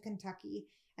returned to Kentucky,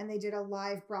 and they did a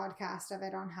live broadcast of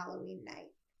it on Halloween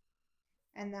night.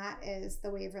 And that is the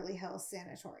Waverly Hills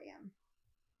Sanatorium.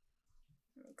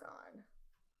 Oh my god.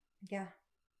 Yeah.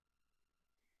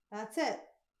 That's it.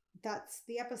 That's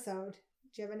the episode.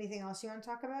 Do you have anything else you want to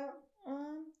talk about?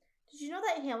 Did you know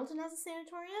that Hamilton has a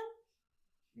sanatorium?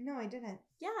 No, I didn't.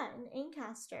 Yeah, in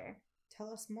Ancaster.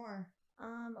 Tell us more.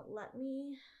 Let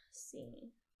me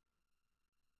see.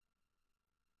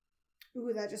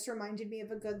 Ooh, that just reminded me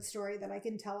of a good story that I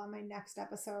can tell on my next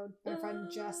episode. My friend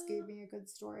just gave me a good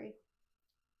story.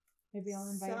 Maybe I'll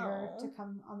invite her to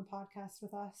come on the podcast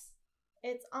with us.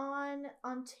 It's on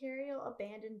Ontario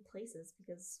Abandoned Places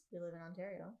because we live in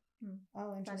Ontario.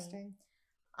 Oh, interesting.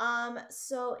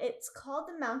 So it's called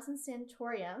the Mountain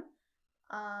Sanatorium.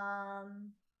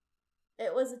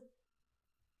 It was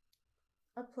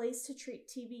a place to treat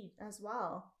TB as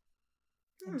well.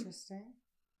 Interesting.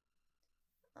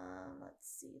 Let's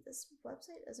see. This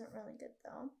website isn't really good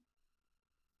though.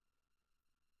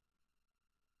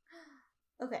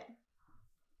 Okay.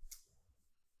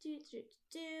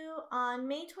 On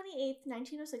May 28th,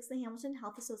 1906, the Hamilton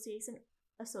Health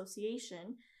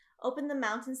Association opened the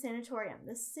Mountain Sanatorium.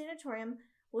 This sanatorium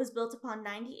was built upon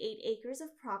 98 acres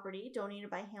of property donated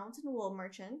by Hamilton wool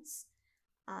merchants.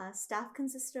 Staff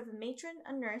consisted of a matron,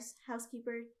 a nurse,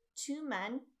 housekeeper, 2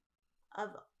 men of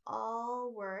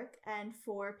all work, and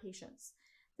 4 patients.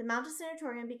 The Mountain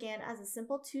Sanatorium began as a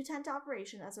simple 2-tent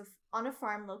operation on a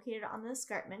farm located on the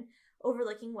escarpment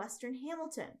overlooking western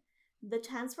Hamilton. The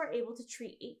tents were able to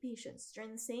treat 8 patients.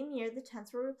 During the same year, the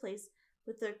tents were replaced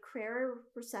with the Crera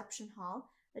Reception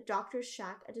Hall, a doctor's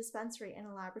shack, a dispensary, and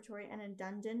a laboratory, and a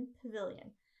Dunedin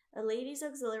Pavilion. A ladies'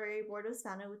 auxiliary board was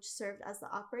founded, which served as the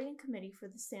operating committee for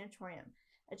the sanatorium.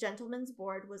 A gentleman's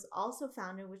board was also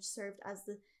founded, which served as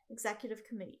the executive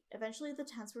committee. Eventually, the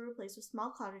tents were replaced with small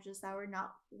cottages that were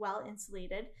not well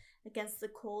insulated against the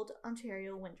cold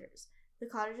Ontario winters. The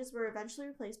cottages were eventually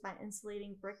replaced by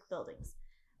insulating brick buildings.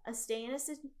 A stay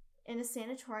in a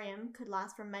sanatorium could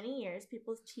last for many years.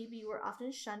 People with TB were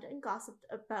often shunned and gossiped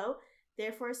about,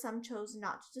 therefore some chose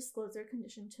not to disclose their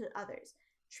condition to others.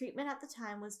 Treatment at the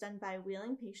time was done by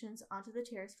wheeling patients onto the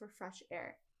terrace for fresh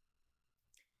air.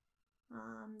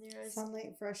 There's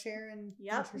sunlight, fresh air, and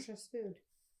nutritious food.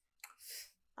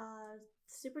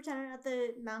 Superintendent at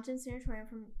the Mountain Sanatorium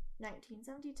from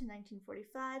 1970 to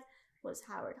 1945 was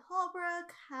Howard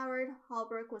Holbrook. Howard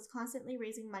Holbrook was constantly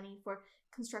raising money for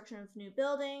construction of new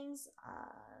buildings.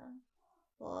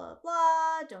 Blah,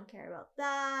 blah, don't care about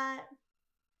that.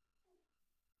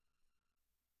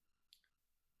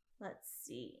 Let's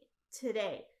see.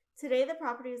 Today the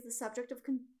property is the subject of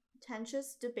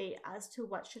contentious debate as to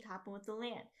what should happen with the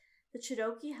land. The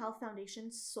Chidoki Health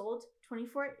Foundation sold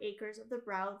 24 acres of the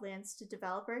Brow lands to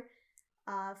developer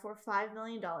for $5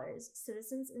 million.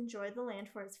 Citizens enjoy the land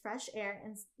for its fresh air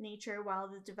and nature, while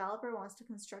the developer wants to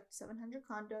construct 700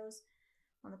 condos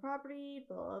on the property,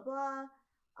 blah, blah,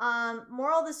 blah.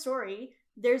 Moral of the story,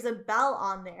 there's a bell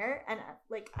on there, and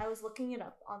I was looking it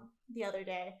up on the other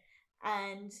day,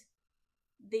 and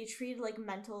they treat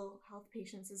mental health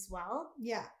patients as well.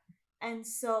 Yeah. And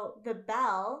so the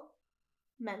bell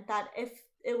meant that if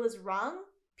it was rung,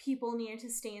 people needed to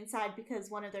stay inside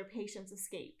because one of their patients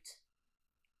escaped.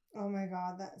 Oh my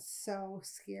god, that's so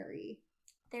scary.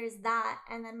 There's that.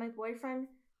 And then my boyfriend,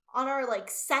 on our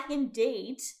second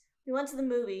date, we went to the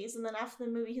movies, and then after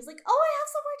the movie he's like, oh, I have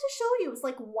somewhere to show you. It was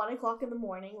 1:00 in the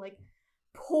morning,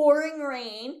 pouring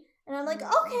rain. And I'm like, okay,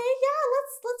 yeah,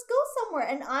 let's go somewhere.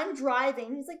 And I'm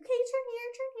driving. He's like, okay, turn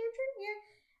here.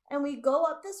 And we go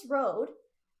up this road,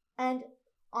 and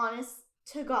honest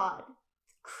to God,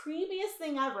 creepiest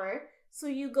thing ever. So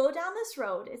you go down this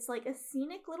road. It's a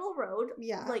scenic little road.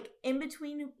 Yeah. In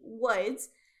between woods.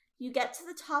 You get to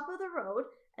the top of the road,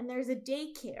 and there's a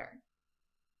daycare.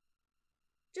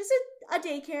 Just a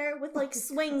daycare with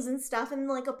swings and stuff, and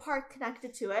a park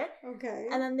connected to it. Okay.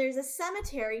 And then there's a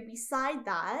cemetery beside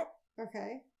that.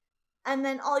 Okay. And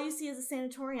then all you see is a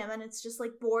sanatorium, and it's just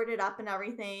boarded up and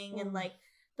everything. And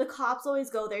the cops always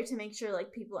go there to make sure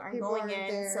people aren't going in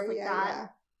and stuff like that. Yeah.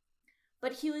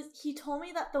 But he told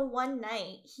me that the one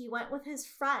night he went with his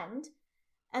friend,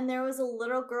 and there was a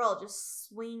little girl just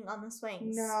swinging on the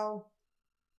swings. No.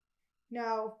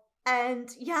 And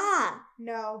yeah.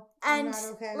 No. And I'm not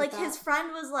okay with that. His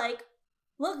friend was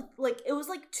look, it was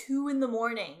 2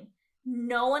 a.m.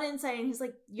 No one inside, and he's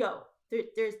like, yo,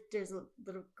 there's a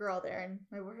little girl there. And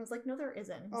my boyfriend was like, no, there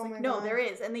isn't. He's like, no, there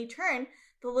is. And they turn,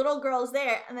 the little girl's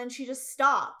there, and then she just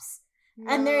stops.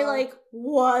 No. And they're like,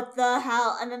 what the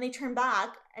hell? And then they turn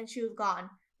back, and she was gone.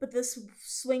 But this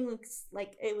swing looks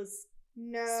like it was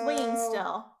swinging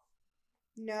still.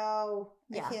 No.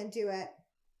 Yeah. I can't do it.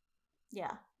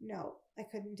 Yeah. No, I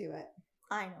couldn't do it.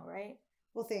 I know, right?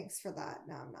 Well, thanks for that.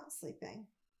 Now I'm not sleeping.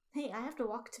 Hey, I have to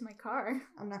walk to my car.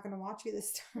 I'm not going to watch you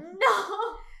this time. No!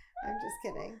 I'm just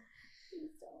kidding.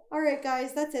 All right,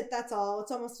 guys, that's it. That's all.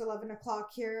 It's almost 11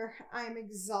 o'clock here. I'm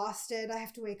exhausted. I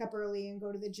have to wake up early and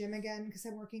go to the gym again because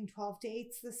I'm working 12 to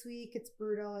 8s this week. It's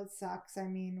brutal. It sucks. I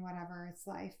mean, whatever. It's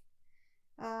life.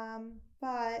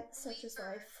 But such is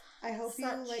life. I hope you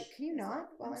like. Can you not?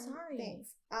 Well, I'm sorry.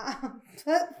 Thanks.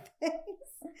 But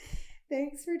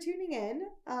thanks for tuning in.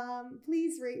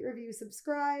 Please rate, review,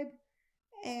 subscribe,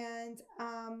 and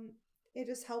it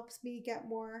just helps me get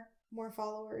more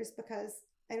followers because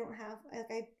I don't have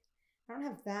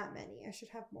that many. I should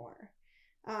have more.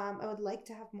 I would like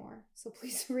to have more. So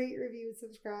please rate, review,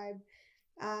 subscribe.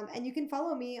 And you can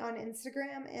follow me on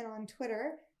Instagram and on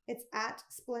Twitter. It's at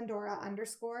Splendora_.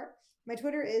 My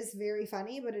Twitter is very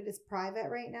funny, but it is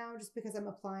private right now just because I'm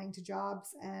applying to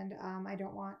jobs and I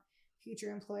don't want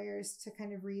future employers to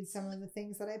kind of read some of the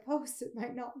things that I post. It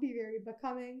might not be very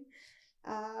becoming.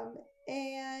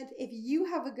 And if you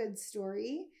have a good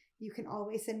story, you can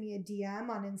always send me a DM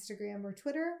on Instagram or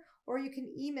Twitter, or you can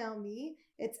email me.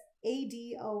 It's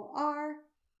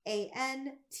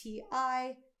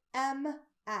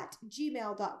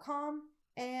adorantim@gmail.com.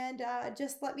 And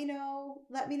just let me know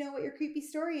what your creepy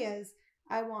story is.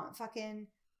 I want fucking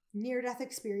near-death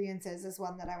experiences is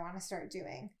one that I want to start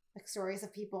doing. Like stories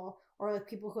of people or like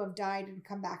people who have died and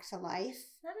come back to life.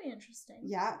 That'd be interesting.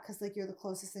 Yeah, because like you're the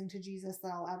closest thing to Jesus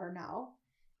that I'll ever know.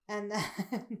 And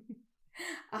then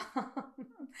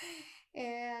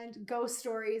and ghost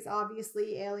stories,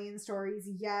 obviously, alien stories,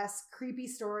 yes, creepy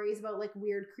stories about like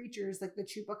weird creatures like the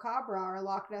Chupacabra or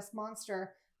Loch Ness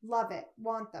Monster. Love it.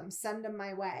 Want them. Send them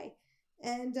my way.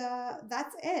 And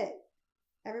that's it.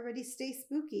 Everybody stay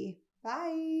spooky.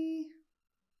 Bye.